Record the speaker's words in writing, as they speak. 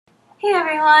Hey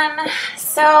everyone!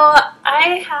 So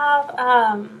I have,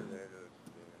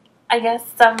 I guess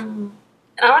some,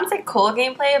 I don't want to say cool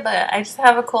gameplay, but I just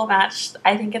have a cool match.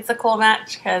 I think it's a cool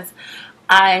match because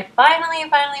I finally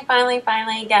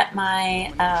get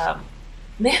my,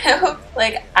 Nuke.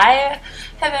 Like, I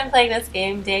have been playing this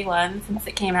game day one since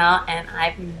it came out, and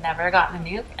I've never gotten a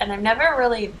Nuke, and I've never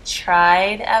really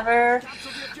tried ever.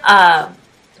 Um,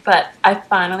 but I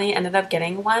finally ended up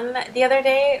getting one the other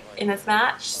day in this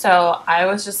match, so I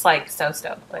was just like so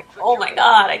stoked. Like, oh my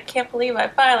god, I can't believe I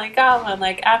finally got one.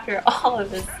 Like, after all of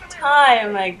this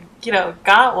time, I,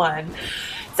 got one.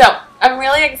 So I'm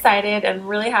really excited and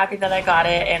really happy that I got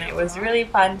it, and it was really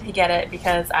fun to get it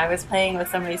because I was playing with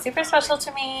somebody super special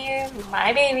to me,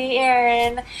 my baby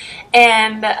Aaron,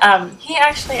 and he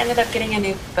actually ended up getting a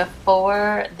nuke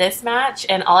before this match,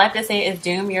 and all I have to say is,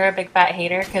 Doom, you're a big fat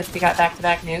hater because we got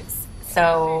back-to-back nukes,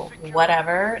 so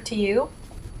whatever to you.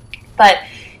 But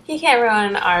he can't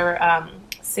ruin our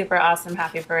super awesome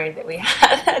happy parade that we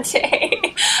had that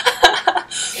day.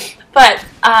 But,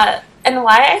 and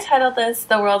why I titled this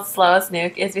The World's Slowest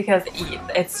Nuke is because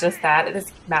it's just that.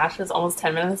 This match was almost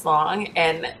 10 minutes long,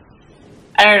 and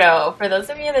I don't know, for those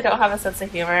of you that don't have a sense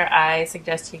of humor, I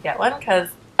suggest you get one, because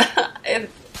the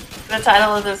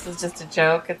title of this is just a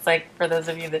joke. It's like, for those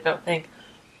of you that don't think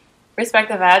Respect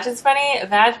the Vag is funny.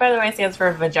 Vag, by the way, stands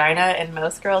for vagina, and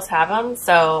most girls have them,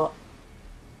 so,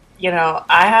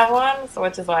 I have one, so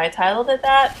which is why I titled it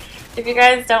that. If you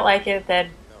guys don't like it, then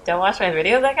don't watch my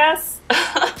videos, I guess.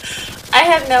 I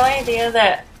had no idea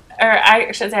that, or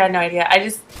I shouldn't say I had no idea, I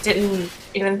just didn't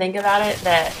even think about it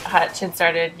that Hutch had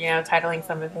started, titling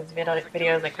some of his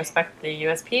videos like Respect the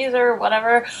USPs or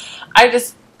whatever. I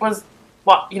just was,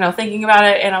 thinking about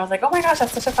it, and I was like, oh my gosh,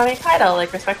 that's such a funny title,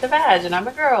 like Respect the Vag, and I'm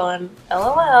a girl, and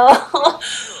LOL.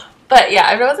 But yeah,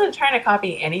 I wasn't trying to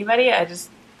copy anybody, I just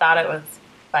thought it was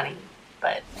funny.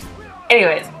 But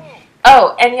anyways.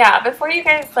 Oh, and yeah, before you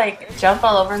guys, jump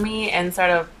all over me and sort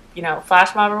of,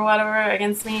 flash mob or whatever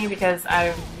against me because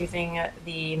I'm using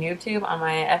the noob tube on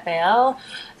my FAL,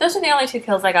 those are the only 2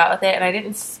 kills I got with it, and I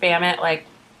didn't spam it like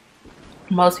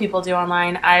most people do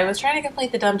online. I was trying to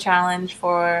complete the dumb challenge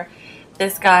for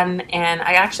this gun, and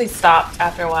I actually stopped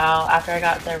after a while after I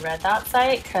got the red dot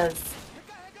sight because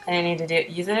I didn't need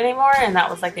to use it anymore, and that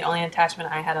was like the only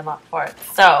attachment I had unlocked for it.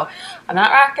 So I'm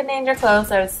not rocking danger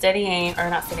close. I was steady aim, or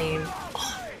not steady aim.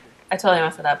 I totally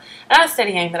messed it up. And I was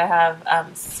steady aim, but I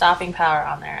have stopping power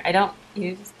on there. I don't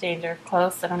use danger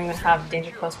close. I don't even have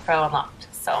danger close pro unlocked.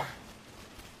 So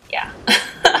yeah,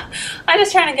 I'm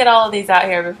just trying to get all of these out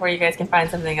here before you guys can find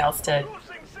something else to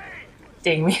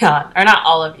ding me on, or not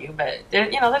all of you, but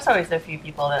there, there's always a few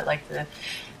people that like to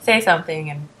say something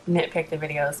and nitpick the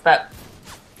videos, but.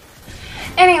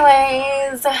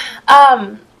 Anyways, the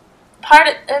other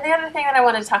thing that I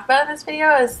wanted to talk about in this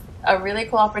video is a really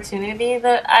cool opportunity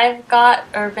that I've got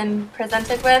or been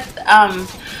presented with. I'm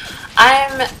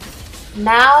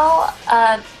now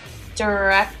a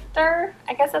director,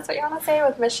 I guess that's what you want to say,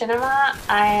 with Machinima.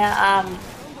 I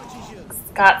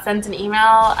got sent an email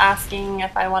asking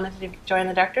if I wanted to join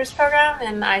the director's program,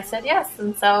 and I said yes,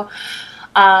 and so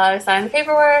I signed the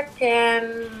paperwork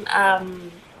and,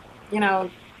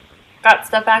 got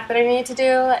stuff back that I needed to do,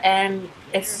 and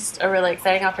it's just a really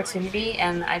exciting opportunity,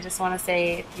 and I just want to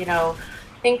say,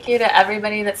 thank you to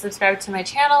everybody that subscribed to my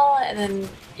channel, and then,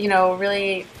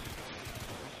 really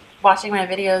watching my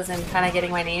videos and kind of getting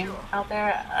my name out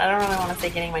there. I don't really want to say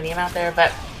getting my name out there,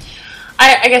 but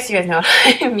I guess you guys know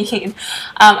what I mean.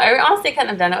 I honestly couldn't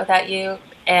have done it without you,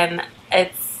 and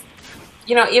it's,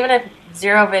 even if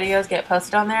 0 videos get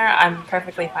posted on there, I'm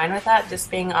perfectly fine with that. Just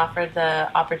being offered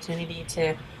the opportunity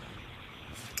to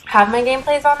have my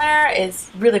gameplays on there is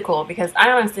really cool because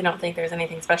I honestly don't think there's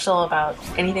anything special about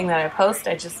anything that I post.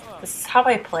 This is how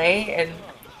I play, and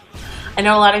I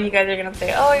know a lot of you guys are going to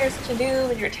say, oh, you're such a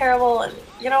noob and you're terrible, and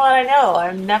you know what, I know.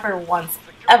 I've never once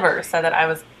ever said that I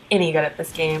was any good at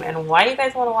this game, and why you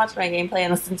guys want to watch my gameplay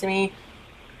and listen to me,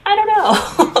 I don't know.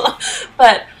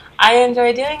 But I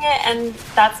enjoy doing it, and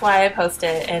that's why I post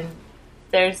it, and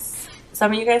there's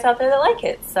some of you guys out there that like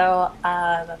it, so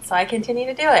that's why I continue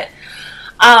to do it.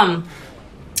 I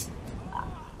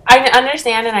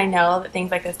understand and I know that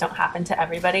things like this don't happen to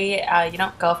everybody. You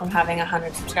don't go from having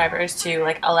 100 subscribers to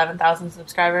like 11,000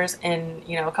 subscribers in,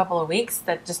 a couple of weeks.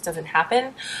 That just doesn't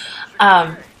happen.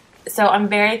 So I'm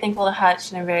very thankful to Hutch,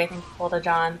 and I'm very thankful to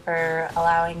John for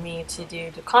allowing me to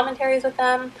do commentaries with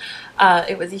them.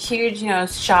 It was a huge,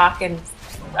 shock, and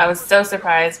I was so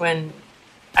surprised when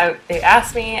they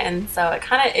asked me, and so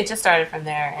it just started from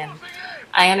there. And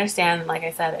I understand, like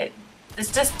I said, this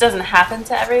just doesn't happen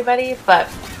to everybody, but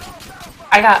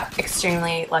I got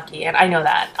extremely lucky, and I know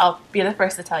that. I'll be the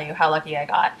first to tell you how lucky I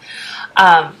got.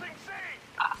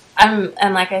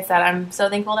 And like I said, I'm so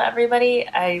thankful to everybody.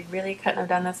 I really couldn't have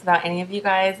done this without any of you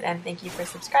guys, and thank you for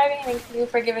subscribing. Thank you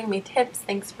for giving me tips.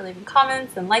 Thanks for leaving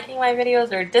comments and liking my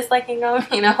videos or disliking them,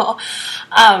 you know.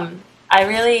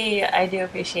 I do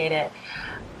appreciate it.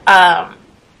 I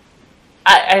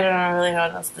don't really know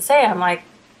what else to say. I'm like,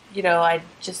 you know, I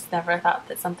just never thought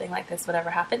that something like this would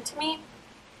ever happen to me.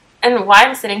 And why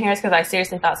I'm sitting here is because I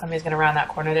seriously thought somebody was going to round that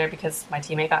corner there because my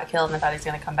teammate got killed and I thought he was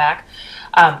going to come back.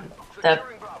 The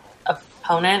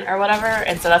opponent or whatever,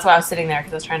 and so that's why I was sitting there,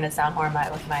 because I was trying to sound horn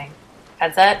with my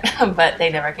headset, but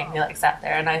they never came. They like sat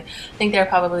there, and I think they were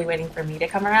probably waiting for me to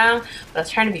come around, but I was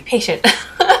trying to be patient.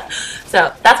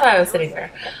 So that's why I was sitting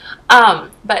there.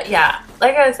 But yeah,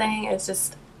 like I was saying, it's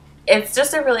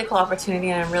just a really cool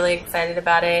opportunity, and I'm really excited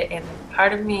about it. And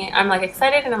part of me, I'm like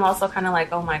excited, and I'm also kind of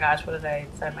like, oh my gosh, what did I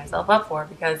sign myself up for?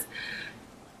 Because,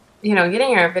 you know,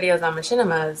 getting your videos on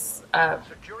Machinima is a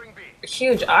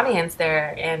huge audience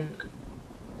there, and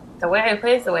the way I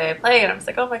play is the way I play, and I'm just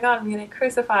like, oh my god, I'm getting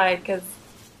crucified because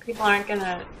people aren't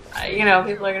gonna, you know,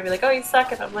 people are gonna be like, oh, you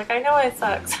suck, and I'm like, I know I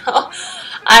suck. So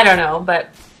I don't know,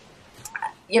 but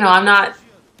you know, I'm not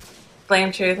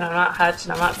Blame Truth, and I'm not Hutch,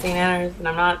 and I'm not St. Anners, and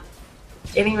I'm not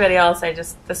anybody else.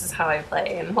 This is how I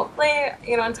play, and hopefully,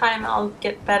 you know, in time I'll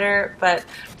get better, but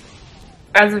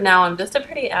as of now, I'm just a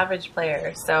pretty average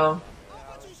player, so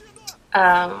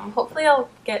hopefully I'll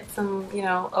get some, you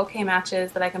know, okay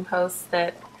matches that I can post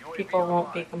that people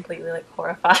won't be completely like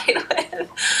horrified with.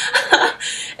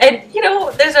 And you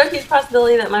know, there's a huge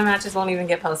possibility that my matches won't even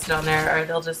get posted on there, or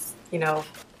they'll just, you know,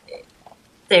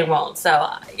 they won't. So,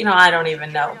 you know, I don't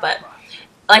even know. But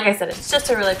like I said, it's just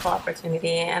a really cool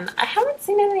opportunity, and I haven't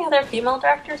seen any other female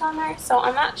directors on there, so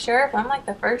I'm not sure if I'm like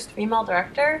the first female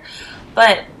director.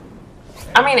 But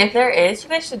I mean, if there is, you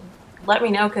guys should let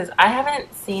me know, because I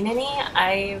haven't seen any.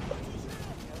 I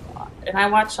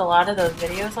watched a lot of those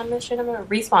videos on Machinima,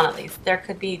 Respawn at least. There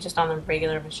could be just on the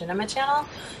regular Machinima channel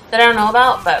that I don't know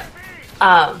about, but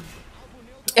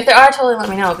if there are, totally let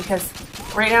me know, because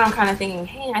right now I'm kind of thinking,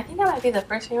 hey, I think I might be the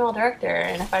first female director,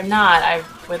 and if I'm not, I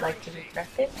would like to be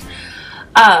corrected.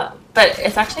 But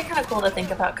it's actually kind of cool to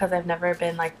think about, because I've never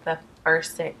been like the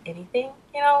first at anything,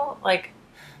 you know, like,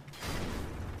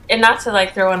 and not to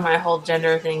like throw in my whole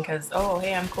gender thing, because, oh,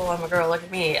 hey, I'm cool, I'm a girl, look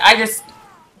at me. I just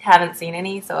haven't seen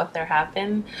any, so if there have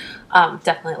been,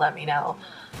 definitely let me know.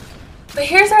 But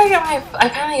here's where I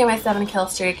finally get my 7 kill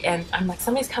streak, and I'm like,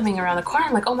 somebody's coming around the corner.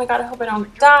 I'm like, oh my god, I hope I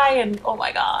don't die, and oh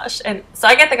my gosh. And so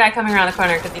I get the guy coming around the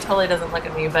corner because he totally doesn't look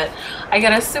at me, but I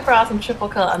get a super awesome triple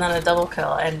kill and then a double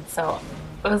kill, and so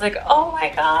I was like, oh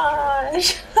my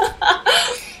gosh.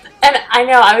 And I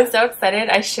know, I was so excited.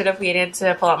 I should have waited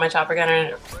to pull out my chopper gunner,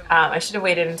 and I should have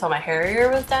waited until my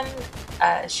Harrier was done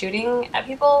shooting at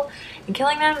people and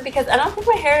killing them, because I don't think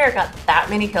my Harrier got that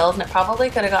many kills, and it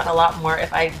probably could have gotten a lot more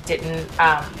if I didn't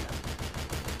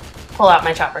pull out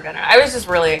my chopper gunner. I was just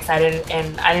really excited,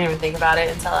 and I didn't even think about it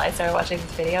until I started watching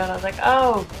this video, and I was like,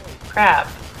 oh crap,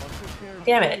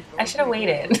 damn it, I should have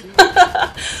waited.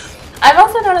 I've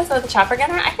also noticed with the chopper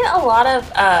gunner, I get a lot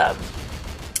of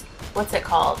what's it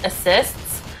called,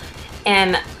 assists,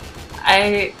 and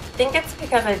I think it's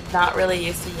because I'm not really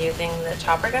used to using the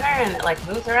chopper gunner, and it like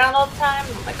moves around all the time.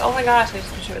 I'm like, oh my gosh, I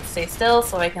just wish it would stay still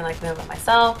so I can like move it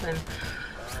myself. And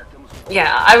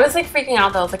yeah, I was like freaking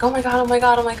out though. I was like, oh my god, oh my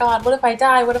god, oh my god, what if I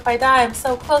die, what if I die? I'm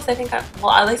so close. I think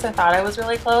well, at least I thought I was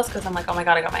really close, because I'm like, oh my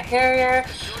god, I got my Harrier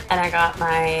and I got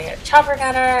my chopper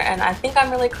gunner, and I think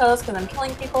I'm really close because I'm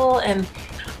killing people, and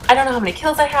I don't know how many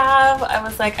kills I have. I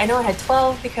was like, I know I had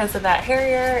 12 because of that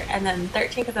Harrier, and then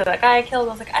 13 because of that guy I killed.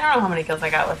 I was like, I don't know how many kills I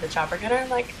got with the chopper gunner. I'm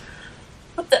like,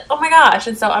 what the, oh my gosh.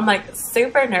 And so I'm like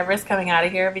super nervous coming out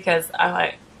of here, because I'm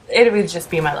like, it would just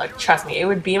be my luck. Trust me, it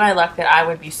would be my luck that I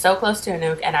would be so close to a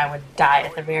nuke and I would die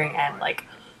at the very end. Like,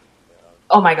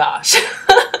 oh my gosh.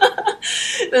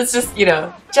 It's just, you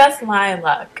know, just my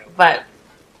luck. But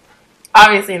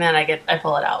obviously then I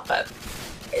pull it out. But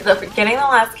getting the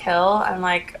last kill, I'm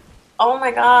like, oh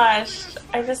my gosh,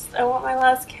 I want my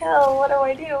last kill. What do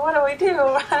I do? What do I do?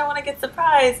 I don't want to get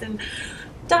surprised and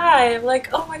die. I'm like,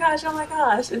 oh my gosh, oh my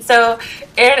gosh. And so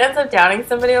Aaron ends up downing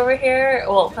somebody over here.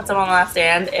 Well, puts him on the last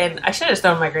stand, and I should have just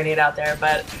thrown my grenade out there,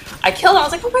 but I killed him. I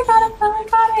was like, oh my god, I finally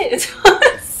got it.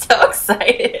 I was so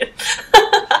excited.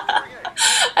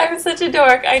 I'm such a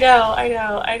dork. I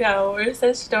know. We're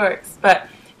such dorks. But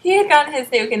he had gotten his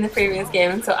nuke in the previous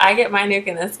game, and so I get my nuke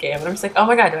in this game. And I'm just like, oh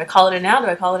my god, do I call it in now? Do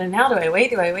I call it in now? Do I wait?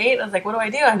 Do I wait? I was like, what do I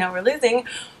do? I know we're losing.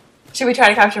 Should we try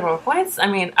to capture more points? I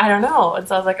mean, I don't know. And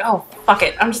so I was like, oh, fuck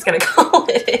it. I'm just going to call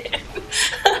it in.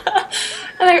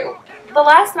 The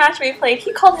last match we played,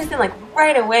 he called his in like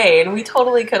right away, and we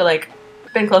totally could have like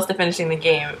been close to finishing the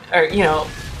game, or you know,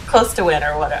 close to win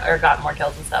or whatever, or got more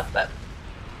kills and stuff. But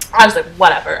I was like,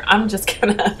 whatever, I'm just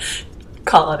gonna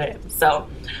call it in. So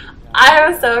I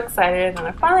was so excited, and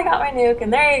I finally got my nuke,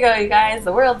 and there you go, you guys,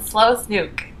 the world's slowest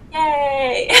nuke.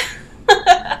 Yay!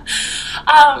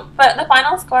 But the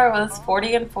final score was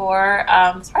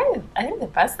 40-4. It's probably, I think, the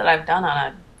best that I've done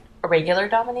on a regular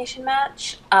domination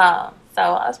match. So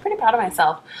I was pretty proud of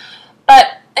myself.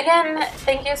 But again,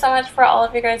 thank you so much for all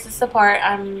of you guys' support.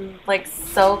 I'm like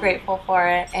so grateful for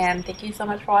it, and thank you so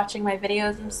much for watching my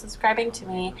videos and subscribing to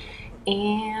me.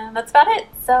 And that's about it.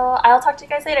 So I'll talk to you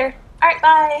guys later. All right,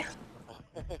 bye.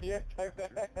 Yeah, I'm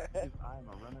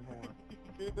a running horse.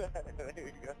 Do that. There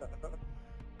you go.